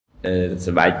ส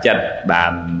บายจัดบา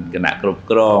นคณะกรุบ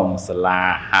กรองสลา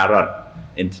ฮารอด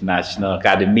International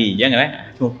Academy ยังไงนะ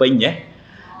ช่วงปีนี้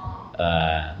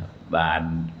บาน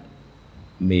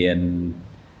เมียน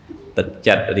ตึก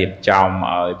จัดเรียบจอม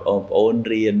เอาโอน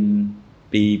เรียน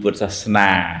ปีพุทธศาสนา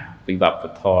ปีบัพ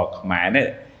ทอกหมายเนี่ย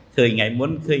เคยไง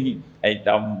muốnเคยไอ้ด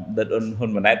อมเดินคน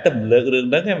มาได้ตึมเลือกเรื่อง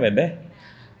นั้นให้เหมือนได้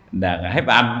ดังให้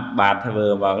บานทเวอ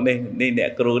ร์บอกนี่เนี่ย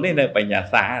ครูนี่ในปัญญา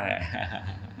ศาสตร์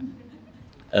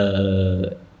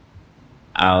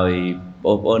เอา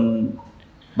โอน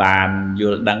บานอยู่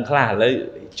ดังคลาเลย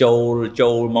โจ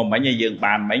มองmấy dương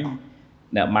bàn mấy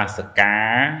nè mà ska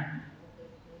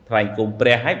thành cùng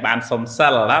preให้บานสมสั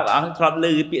ลแล้วเอาทอด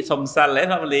ลือปีสมสัลแล้ว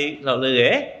ทอดลือเ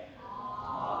อ๊ะ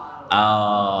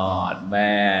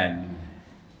man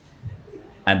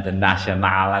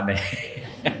international แล้วเนี่ย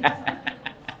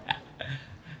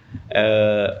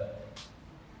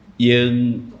dương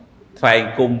thành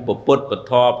cùngปุตป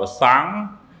ทอปสัง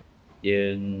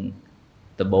dương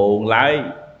ตะโบงไล่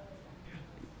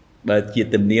បើជា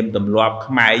ទំនៀមទម្លាប់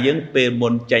ខ្មែរយើងពេលមុ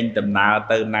នចេញដំណើរ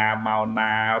ទៅណាមក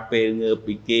ណាពេលងើប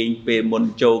ពីគេងពេលមុន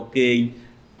ចូលគេង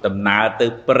ដំណើរទៅ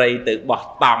ព្រៃទៅបោះ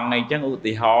តង់អីចឹងឧ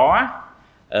ទាហរណ៍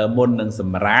មុននឹងស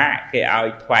ម្រាកគេឲ្យ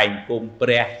ថ្វាយគុំព្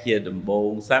រះជាដំបូ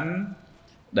ងសិន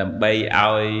ដើម្បី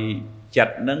ឲ្យចិ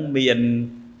ត្តនឹងមាន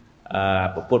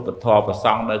ពុទ្ធពធប្រស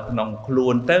ង់នៅក្នុងខ្លួ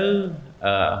នទៅ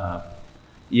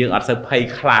យើងអត់សូវភ័យ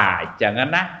ខ្លាចចឹង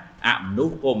ណាអមនុ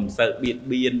ស្សក៏មិនសូវបៀត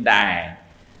បៀនដែរ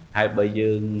ហើយបើ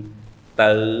យើង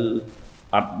ទៅ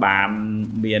អត់បាន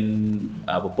មាន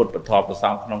ពុទ្ធពធប្រស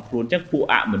ងក្នុងខ្លួនចឹងពួក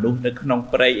អមនុស្សនៅក្នុង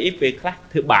ព្រៃអីពេលខ្លះ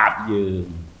ធ្វើបាបយើង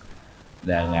ហ្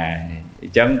នឹងហើយអ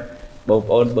ញ្ចឹងបង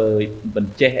ប្អូនបើមិន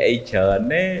ចេះអីច្រើន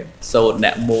ទេសូត្រអ្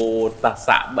នកមោតស្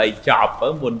សៈ3ចប់ទៅ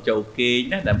មុនចូលគេង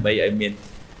ណាដើម្បីឲ្យមាន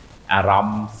អារម្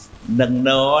មណ៍នឹងណ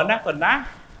ណាគាត់ណា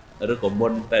ឬក៏មុ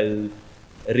នទៅ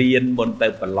រៀនមុនទៅ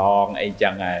ប្រឡងអី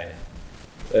ចឹងហើយ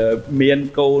មាន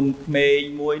កូនក្មេង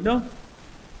មួយនោះ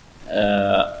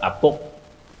ឪពុក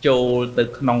ចូលទៅ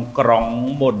ក្នុងក្រុង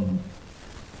មុន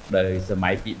ដោយសម័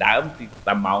យពីដើម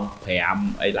តែម៉ោង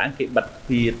5អីឡើងគេបិទទ្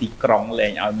វារទីក្រុងលែ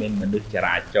ងឲ្យមានមនុស្សច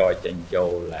រាចរណ៍ចេញចូ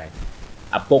លហើយ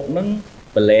ឪពុកនឹង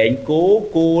ប្រឡែង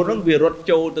គោនឹងវារត់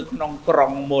ចូលទៅក្នុងក្រុ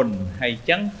ងមុនហើយអញ្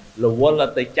ចឹងរវល់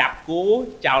ទៅចាប់គោ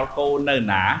ចោលគោនៅ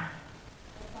ណា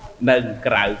នៅ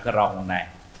ក្រៅក្រុងណែ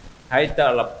ហើយតើ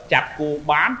ចាប់គោ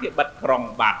បានគេបិទក្រុង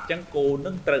បាត់អញ្ចឹងគោ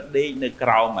នឹងត្រូវដេកនៅក្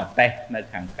រោមអាតេះនៅ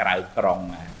ខាងក្រៅក្រុង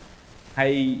ហើ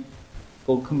យ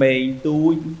កូនក្មេងទូ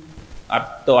ចអ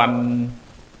ត់ទាន់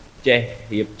ចេះ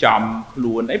រៀបចំខ្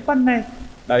លួនអីប៉ុណ្ណេះ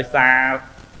ដោយសា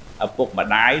រឪពុកម្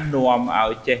ដាយនាំឲ្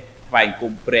យចេះថ្វាយ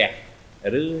គុំព្រះ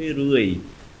រឿយអ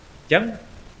ញ្ចឹង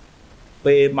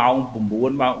ពេលម៉ោង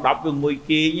9ម៉ោង10វាមួយ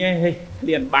គេងហេឃ្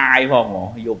លានបាយផង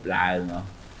យប់ឡើងអ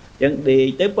ញ្ចឹងដេក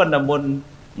ទៅប៉ុន្តែមុន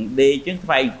ដេកចឹងថ្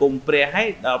វាយគុំព្រះហើយ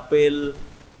ដល់ពេល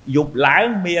យប់ឡើង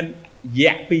មាន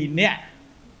យៈ2នាក់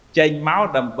ចេញមក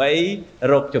ដើម្បី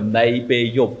រកចំណីពេល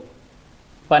យប់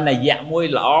ប៉ុន្តែយៈមួយ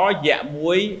ល្អយៈ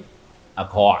មួយអា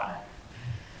ក្រក់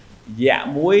យៈ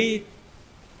មួយ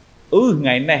ថ្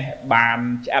ងៃនេះបាន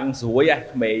ឆ្អឹងស្រួយ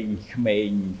ក្មេង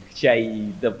ខ្ចី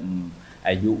ទៅ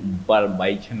អាយុ7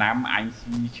 8ឆ្នាំអញ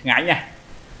ស៊ីឆ្ងាញ់ណា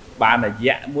បានរ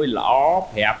យៈមួយល្អ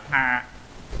ប្រាប់ថា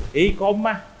អី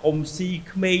កុំស៊ី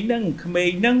ក្មេងហ្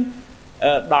នឹង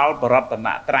ដល់បរតន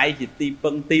ត្រ័យជាទីពឹ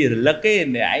ងទីរលឹកឯ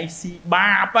នេះឯងស៊ី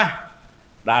បាប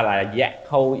ដល់អាយៈ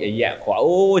ខូចអាយៈក្រ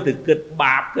អូយទៅគិត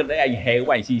បាបគិតអីអញហេវ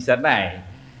អញស៊ីសិនដែរ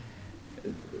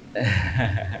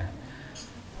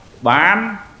បាន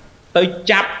ទៅ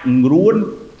ចាប់រួន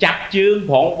ចាប់ជើង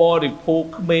ប្រងបរិភោគ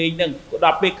ក្មេងហ្នឹងដ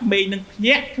ល់ពេលក្មេងហ្នឹងភ្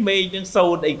ញាក់ក្មេងហ្នឹងសូ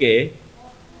ត្រអីគេ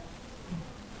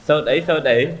សូត្រអី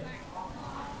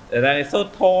តែសូត្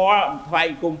រធម៌ថ្វាយ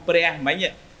គុំព្រះមិញ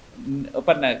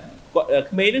ប៉ុន្តែ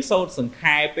ក្មេងនឹងសូត្រសង្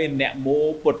ខែពេលអ្នកមោ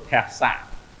ពុទ្ធស្សៈ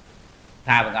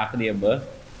ថាបងប្អូនគ្នាមើល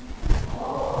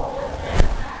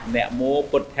អ្នកមោ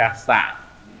ពុទ្ធស្សៈ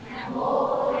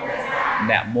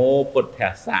អ្នកមោពុទ្ធ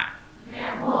ស្សៈ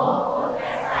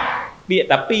ពាក្យ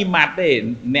តែ2ម៉ាត់ទេ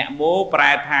អ្នកមោប្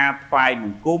រែថាថ្វាយប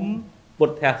ង្គំពុ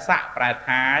ទ្ធស្សៈប្រែ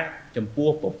ថាចំពោះ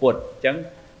ព្រះពុទ្ធអញ្ចឹង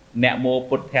អ្នកមោ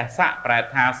ពុទ្ធស្សៈប្រែ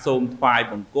ថាសូមថ្វាយ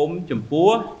បង្គំចំ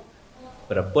ពោះ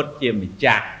ព្រះពុទ្ធជាម្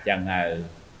ចាស់ចឹងហើយ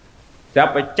ចា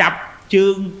ប់ទៅចាប់ជើ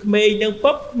ងក្មេងនឹង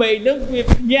ពឹបក្មេងនឹងវា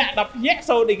ភ្ញាក់ដល់ភ្ញាក់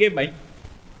សូត្រអីគេមិញ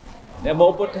អ្នកមោ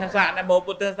ពុទ្ធស្សៈអ្នកមោ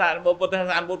ពុទ្ធស្សៈអ្នកមោពុទ្ធស្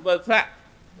សៈពុទ្ធស្សៈ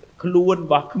ខ្លួនរ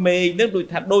បស់ក្មេងនឹងដូច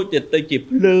ថាដូចទៅជា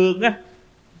ភ្លើងណា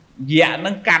យៈ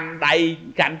នឹងកាន់ដៃ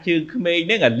កាន់ជើងក្មេង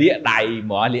នឹងអាលាកដៃហ្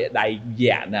មងលាកដៃ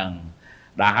យៈហ្នឹង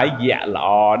ដល់ហើយយៈល្អ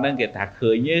ហ្នឹងគេថាឃើ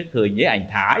ញទេអញ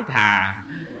ថា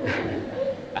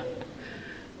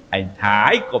anh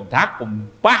thái cùng thác cùng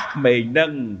bác mình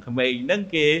nâng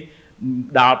kia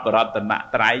đào bà rọt nạ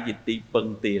trái gì tí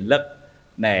phân tì lực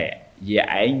nè dạ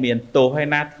anh miền tô hay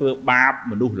nát phơ bạp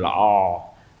mà đu lọ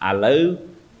lấy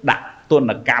đặt tuần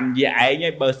là cầm dạ anh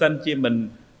ấy bờ sân chi mình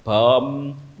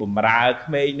phẩm bùm ra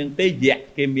khmê nâng tế dạ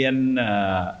cái miền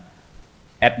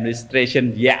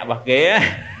administration dạ và kế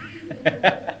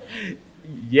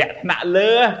dạ nạ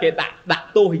lơ cái đặt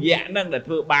tô dạ nâng là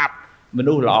phơ bạp mình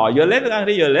đu lọ vô lấy ăn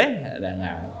đi vô lấy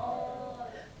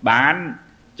bán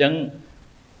chân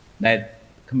này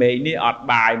mình ní ọt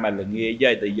bài mà là nghe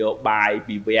dây từ vô bài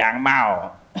bị vàng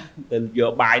màu từ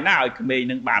vô bài nào mình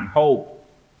nâng bàn hộp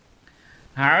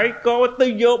hỏi cô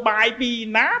từ vô bài bị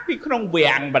ná bị không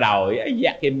vàng bà đổi ấy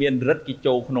dạ cái miền rất cái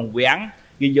chỗ không vàng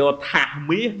cái vô thả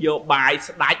mía vô bài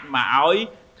đạch mà ối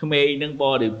mình nâng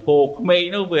bò để phô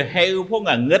mình nó vừa heo phô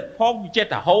ngà ngất phô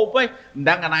chết là hộp ấy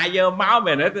đang ngà vô máu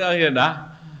mẹ nói rồi đó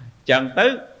chẳng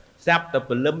tới sắp tập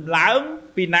lâm lớn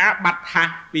vì ná bắt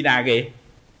thả vì ná kì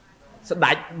sẽ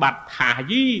đánh bật thả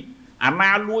gì anh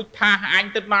na lui tha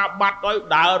anh tên na bắt đôi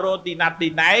đào rồi tì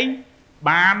này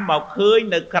ban một khơi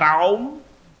nơi cổng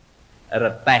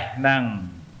rồi tè năng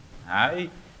ấy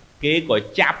cái gọi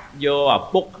chắp vô à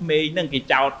bốc mê nâng cái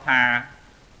cháu tha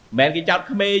mẹ cái cháu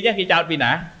mê nhé cái cháu vì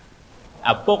nè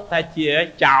à bốc tha chia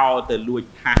cháu từ lui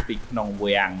tha bị nòng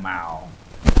vàng màu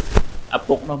à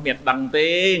bốc nó miệt đăng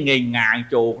tế nghìn ngàn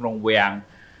chục nòng vàng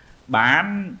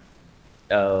bán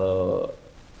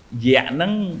dạ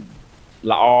nâng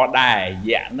lọ đài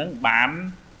dạ nâng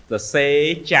bán rồi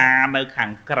xe cha nơi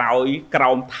khẳng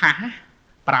krau thá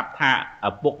prap thá ở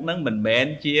bốc nâng mình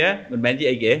mến chứ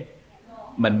ấy kìa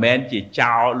mình mến chỉ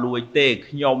chào lùi tê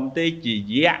nhôm tê chỉ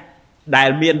dạ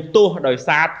đài miền tu đòi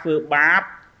sát phương báp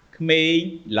khmê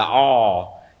lọ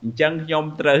chân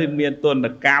nhôm trời miền tuần là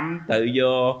cắm tự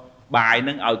vô bài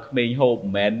nâng ở khmê hộp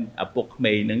mến ở bốc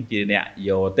khmê nâng chỉ nè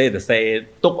vô tê là xe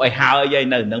túc ở hai dây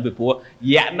nâng bị phua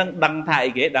dạ nâng đăng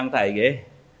thầy ghế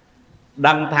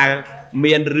đăng thầy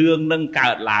miền rương nâng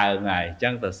cợt là ngày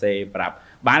chân tờ xe bạp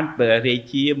bán tờ thì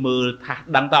chia mưa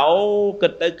đăng tấu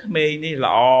kết tới khmê ní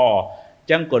lọ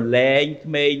chân còn lên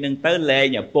khmê nâng tới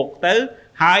lên nhà phục tới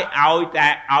hai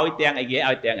ôi tiền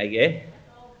ai ghế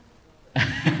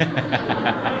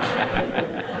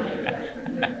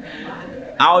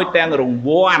ôi tiền rùng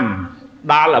vuan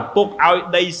đó là phục ôi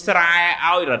đây srai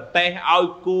ôi rồi tê ôi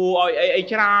cua ôi ấy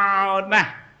chao nè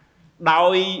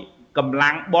đôi cầm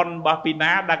lăng bon ba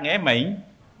pina đang nghe mình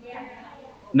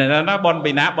này nó bon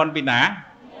pina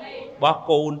ba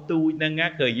côn tôi nâng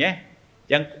á cười nhé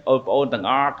chẳng ôn tầng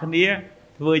o cái nia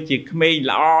vừa chỉ mình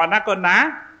là o nó con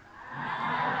ná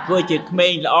vừa chỉ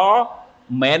mình là o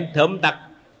mẹn thấm đặc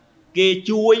kia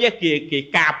chuối á kia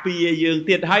cà pia dương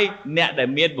tiền hay nè để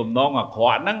miên vùng non ở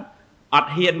khó nắng ọt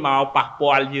hiên màu bạc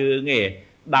bò dương nghề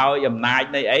đau dầm nai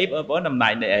này ấy bữa nằm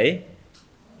này ấy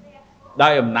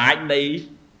đau dầm nai này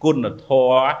cun là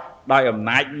thua đau dầm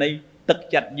nai này tất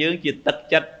chất dương chỉ tất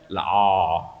chất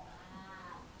lọ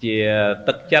chỉ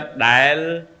tất chất đá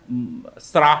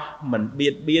sro mình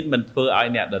biết mình phơi ở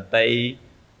nè đợt tây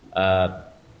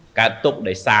cả tục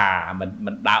để xà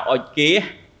mình đào oi kia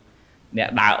nè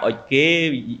đào oi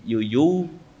kia dù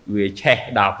về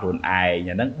che đào ruộng ai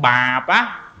nhà nâng ba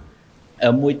á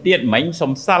ở mũi tiết mảnh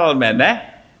sông sal mẹ đấy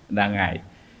là ngày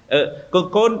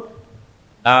con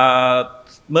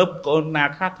mớp con na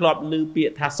khác lọt lư bịa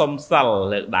tha sông sal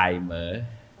lợn đài mở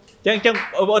chân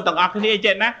ôn tầng ọc này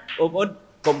trên á ôn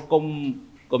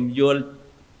cùng vô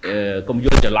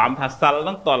trở lắm tha sal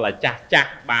nó toàn là chặt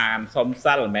bàn sông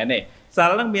sal mẹ này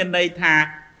sal nó miền đây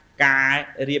tha cái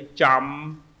riệp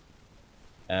chom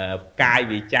cài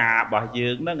vị cha bà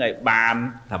dương nó ngày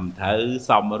bàn thầm thử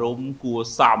sòng rung cua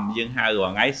sòng dương hai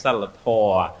rồi ngay sao là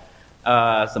thò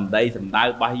sầm đây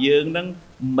bà dương nó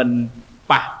mình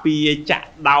bà bia chặt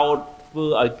đau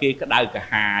vừa ở kia cái đau cả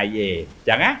hai về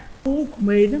chẳng á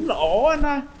mì nó lỗ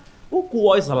nè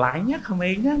cua sờ lại nhá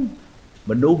mì nhá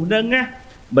mình nu nâng á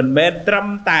mình bên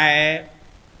trăm tài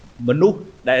mình nu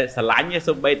để sờ lại như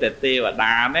sông bay tê và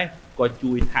đà đấy coi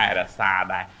chui thải là xa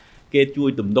đây kia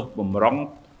chui tùm đục bầm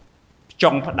rong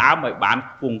trong phát đá mày bán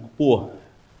cùng cua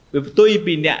vì tôi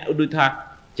bị nè đôi tha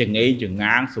chẳng nghe chẳng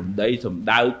ngang sùng đây sùng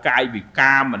đau cay vì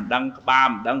ca mình đang ba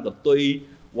mình đang có tôi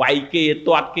quay kia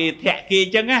toát kia thẹt kia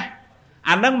chứ á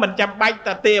anh nâng mình chăm bách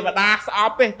ta tê và đá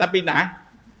sọp ấy ta bị nè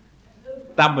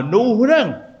ta mình nu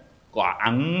nâng có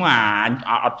ăn mà anh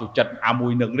ở chủ chật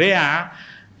mùi nừng đấy à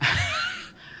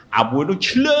mùi nó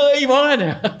chơi bó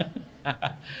nè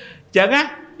chẳng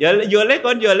á vừa lấy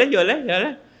con vừa lấy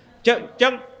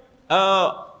chân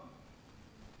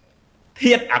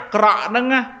thiệt cọ nâng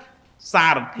á សា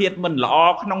រធាតុមិនល្អ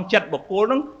ក្នុងចិត្តបុគ្គល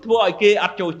ហ្នឹងធ្វើឲ្យគេអ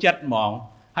ត់ចូលចិត្តហ្មង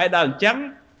ហើយដល់អញ្ចឹង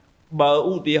បើ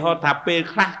ឧទាហរណ៍ថាពេល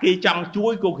ខ្លះគេចង់ជួ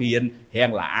យក៏រៀនរៀ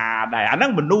ងល្អដែរអាហ្នឹ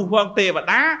ងមនុស្សផងទេវ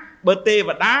តាបើទេ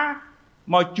វតា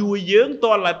មកជួយយើង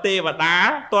តើទេវតា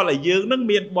តើយើងនឹង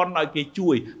មានបុណ្យឲ្យគេជួ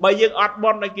យបើយើងអត់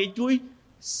បុណ្យឲ្យគេជួយ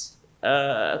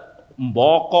អំប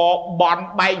កបន់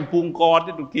បែកពងក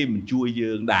ទៀតគេមិនជួយ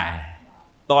យើងដែរ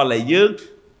តើយើង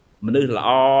មនុស្សល្អ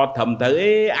ត្រឹមត្រូវ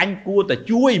អញគួរតែ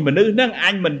ជួយមនុស្សហ្នឹងអ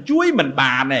ញមិនជួយមិន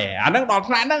បានទេអាហ្នឹងដល់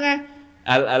ថ្នាក់ហ្នឹងណា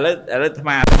ឥឡូវលើក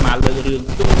រឿង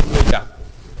ទូមួយចា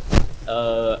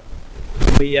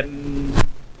មាន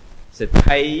សិទ្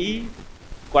ធិ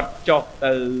គាត់ចុះ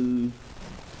ទៅ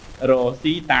រស់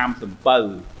ស៊ីតាមសំពៅ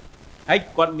ហើយ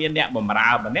គាត់មានអ្នកបម្រើ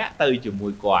ម្នាក់ទៅជាមួ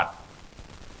យគាត់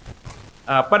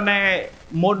ប៉ុន្តែ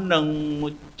មុននឹង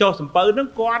ចុះសំពៅហ្នឹង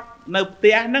គាត់នៅផ្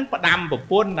ទះហ្នឹងផ្ដាំប្រ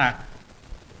ពន្ធថា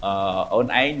អូន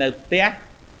ឯងនៅផ្ទះ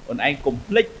អូនឯងកុំ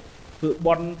ភ្លេចធ្វើប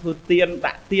ន់ធ្វើទៀន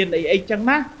ដាក់ទៀនអីចឹង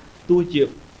ណាទោះជា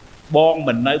បង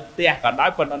មិននៅផ្ទះក៏ដោ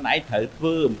យប៉ុន្តែអូនឯងត្រូវធ្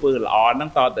វើអំពើល្អហ្នឹង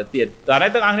តទៅទៀតតើ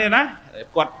ទាំងអស់គ្នាណា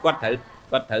គាត់ត្រូ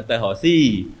វទៅរស់ស៊ី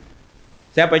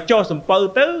តែបើចុះសំពៅ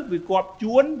ទៅវាគាត់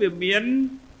ជួនវាមាន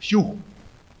ព្យុះ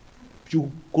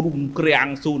គ្រុំក្រាំង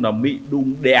ស៊ូណាមីឌុង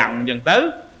ដាំងអញ្ចឹងទៅ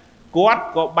គាត់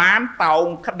ក៏បានតោង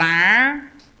ក្តារ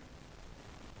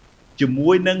ជាមួ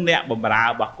យនឹងអ្នកបម្រើរ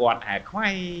បស់គាត់ហើយខ្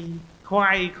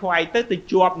វាយទៅ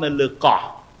ជាប់នៅលើកោះ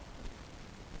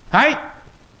ហើយ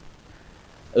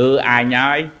អញ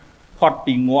ហើយផុត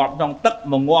ពីងាប់ក្នុងទឹក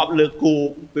មកងាប់លើគោ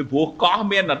ពីព្រោះកោះ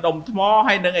មានតែដុំថ្ម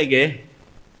ហើយនឹងអីគេ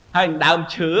ហើយដើម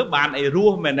ឈើបានអីរ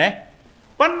ស់មែនទេ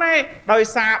ប៉ុន្តែដោយ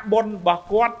សារបុណ្យរបស់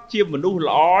គាត់ជាមនុស្ស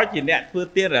ល្អជាអ្នកធ្វើ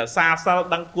ទានរក្សាសិល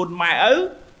ដឹងគុណម៉ែឪ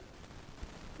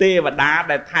ទេវតា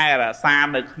ដែលថែរក្សា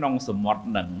នៅក្នុងសមុទ្រ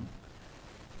នឹង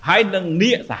ហើយនឹង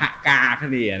នាគសហការគ្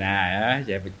នាណា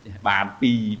ចេះបាន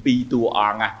ពីរតួអ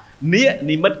ង្គនាគ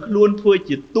និមិត្តខ្លួនធ្វើ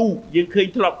ជាទូកយើងឃើញ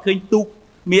ធ្លាប់ឃើញទូក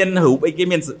មានរូបអីគេ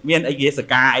មានអីគេស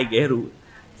កាអីគេរូប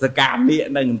សកានាគ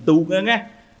នឹងទូកហ្នឹងណា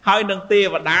ហើយនឹងទេ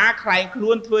វតាខ្លែងខ្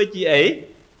លួនធ្វើជាអី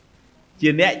ជា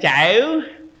អ្នក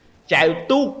ចៅ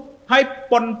ទូកហើយ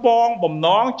ប៉ុនប៉ងបំណ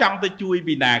ងចង់ទៅជួយ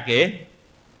ពីណាគេ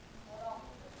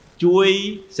ជួយ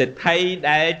សេដ្ឋី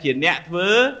ដែលជាអ្នកធ្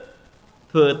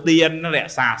វើទានរ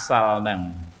ក្សាសិលហ្នឹង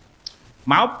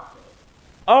មក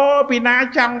ពីណា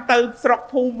ចង់ទៅស្រុក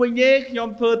ភូមិវិញទេខ្ញុំ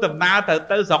ធ្វើដំណើរ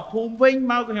ទៅស្រុកភូមិវិញ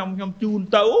មកខ្ញុំជូន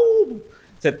ទៅ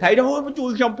សេដ្ឋីទៅជួ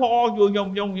យខ្ញុំផងជួយខ្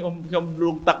ញុំល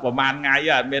ងទឹកប្រហែលថ្ងៃ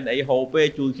អត់មានអីហូបទេ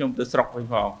ជួយខ្ញុំទៅស្រុកវិញ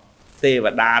ផងទេវ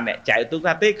តាអ្នកចៅទូក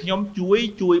ថាទេខ្ញុំ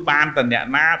ជួយបានតអ្នក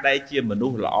ណាដែលជាមនុ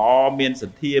ស្សល្អមានស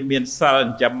ទ្ធាមានសិល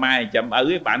ចាំម៉ែចាំឪ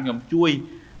ឯងបានខ្ញុំជួយ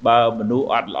បើមនុស្ស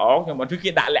អត់ល្អខ្ញុំអត់ជួយ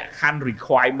គេដាក់លក្ខខណ្ឌ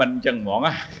requirement អញ្ចឹងហ្មង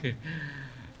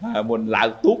មុនឡើង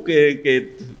ទូកគេ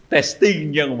testing អ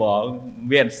ញ្ចឹងហ្មង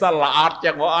មានសិលអត់អញ្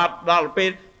ចឹងអត់ដល់ពេល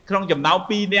ក្នុងចំណោម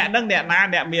2នាក់ហ្នឹងអ្នកណា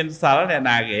អ្នកមានសិលអ្នក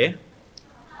ណាគេ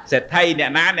សេដ្ឋីអ្នក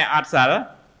ណាអ្នកអត់សិល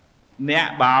អ្នក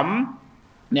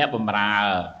បំរើ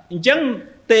អញ្ចឹង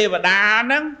ទេវតាហ្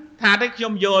នឹងថាទេខ្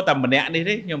ញុំយកតែម្នាក់នេះ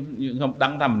ទេខ្ញុំដឹ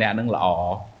ងថាម្នាក់ហ្នឹងល្អ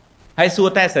ហើយសួរ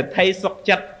តែសេដ្ឋីសុខ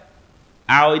ចិត្ត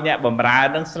ឲ្យអ្នកបំរើ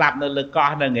នឹងស្លាប់នៅលើកោះ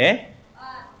ហ្នឹងហ៎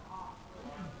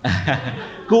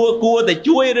គួរតែ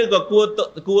ជួយឬក៏គួ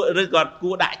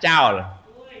រដាក់ចោល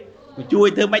ជួយ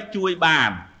ធ្វើម៉េចជួយបា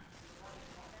ន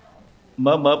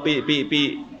មើលពី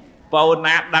ប៉ូន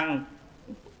ណាដឹង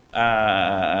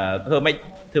ធ្វើ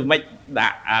ម៉េចដា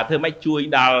ក់ធ្វើម៉េចជួយ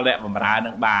ដល់អ្នកបំរើ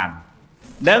នឹងបាន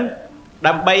នឹង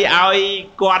ដើម្បីឲ្យ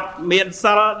គាត់មាន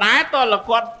សិលដែរតើ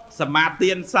គាត់សមា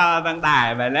ទានសិលនឹងដែរ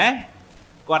មែនទេ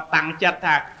គាត់តាំងចិត្ត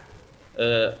ថា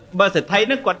បើសេដ្ឋី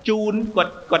ហ្នឹងគាត់ជូន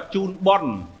បុណ្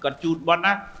យ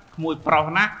ណាក្មួយប្រុស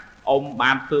ណាអ៊ំ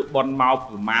បានធ្វើបុណ្យមក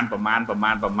ប្រមា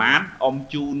ណអ៊ំ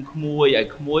ជូនក្មួយឲ្យ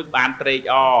ក្មួយបានត្រេក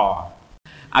អរ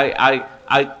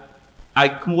ឲ្យ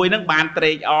ក្មួយហ្នឹងបានត្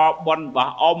រេកអរបុណ្យរប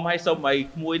ស់អ៊ំហើយសូមឲ្យ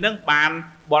ក្មួយហ្នឹងបាន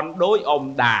បុណ្យដូចអ៊ំ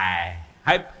ដែរ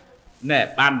ហើយណែ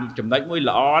បានចំណុចមួយ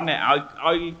ល្អណែ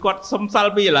ឲ្យគាត់សុំសិល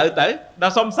ពីឥឡូវទៅដ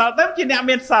ល់សុំសិលទៅជាអ្នក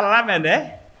មានសិលហ្នឹងមែនទេ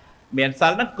មានសិ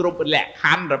លហ្នឹងគ្រប់លក្ខខ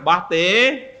ណ្ឌរបស់ទេ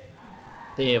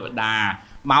វតា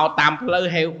មកតាមផ្លូវ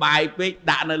ហេវបាយពេក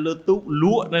ដាក់នៅលើទូកល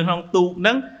ក់នៅក្នុងទូកហ្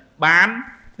នឹងបាន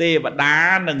ទេវតា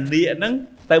និងនាគហ្នឹង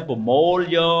ទៅប្រមូល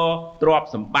យកទ្រព្យ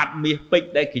សម្បត្តិមាសពេជ្រ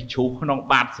ដែលគេជ្រុះក្នុង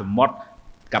បាតសមុទ្រ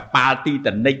កប៉ាល់ទីត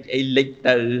និចអីលិច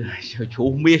ទៅជ្រុះ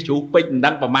មាសជ្រុះពេជ្រមិនដឹ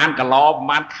ងប្រមាណគីឡូប្រ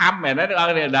មាណខាំមែនទេដ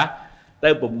ល់គ្នាណាទៅ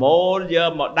ប្រមូលយក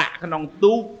មកដាក់ក្នុង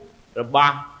ទូករប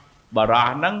ស់បរោះ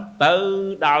ហ្នឹងទៅ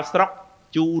ដល់ស្រុក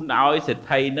ជូនឲ្យសេដ្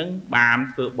ឋីនឹងបាន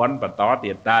ធ្វើបុណ្យបន្ត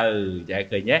ទៀតទៅចែក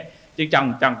ឃើញទេចឹង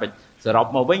ចង់សរុប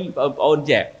មកវិញបងប្អូន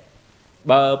ចេះ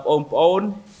បើបងប្អូន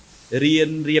រៀន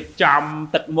រៀបចំ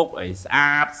ទឹកមុខឲ្យស្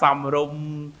អាតសមរម្យ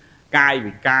កាយ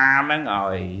វិការហ្នឹងឲ្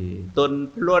យទុន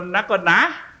ភ្លុនណាក៏ណា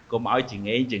កុំឲ្យច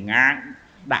ងេងចងាង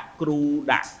ដាក់គ្រូ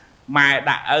ដាក់ម៉ែ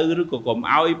ដាក់ឪឬក៏កុំ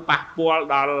ឲ្យប៉ះពាល់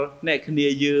ដល់អ្នកគ្នា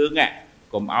យើង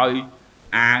កុំឲ្យ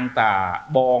អាងតា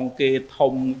បងគេ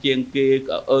ធំជាងគេ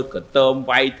ក៏អើតក៏តើម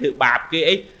វាយធ្វើបាបគេ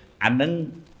អីអានឹង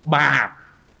បា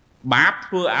ប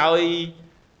ធ្វើឲ្យ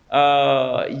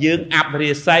យើងអាប់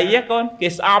រាសីកូនគេ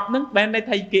ស្អប់ហ្នឹងបែរន័យ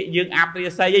ថាគេយើងអាប់រា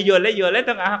សីយល់ទេ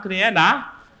ទាំងអស់គ្នាណា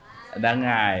ហ្នឹង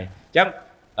ហើយអញ្ចឹង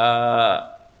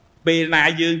ពេលណា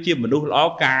យើងជាមនុស្សល្អ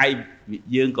កាយ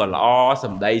យើងក៏ល្អស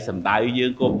ម្ដីសម្ដៅយើ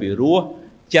ងក៏ពីរោះ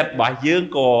ចិត្តរបស់យើង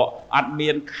ក៏អត់មា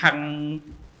នខឹង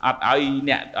អត់ឲ្យ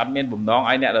អ្នកអត់មានបំណង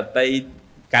ឲ្យអ្នកដទៃ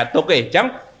កើតទុកទេអញ្ចឹង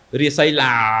រាសី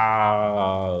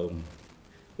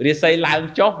ឡើង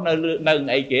ចុះនៅ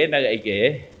អីគេ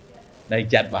នៅ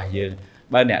ចិត្តរបស់យើង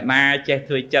បើអ្នកណាចេះ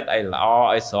ធ្វើចិត្តឲ្យល្អ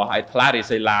ឲ្យស្រស់ឲ្យថ្លារា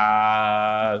សីឡើ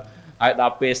ងឲ្យដ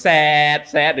ល់ពេលសែត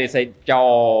រាសីចោ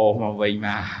មកវិញម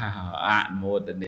កអនុមោទនា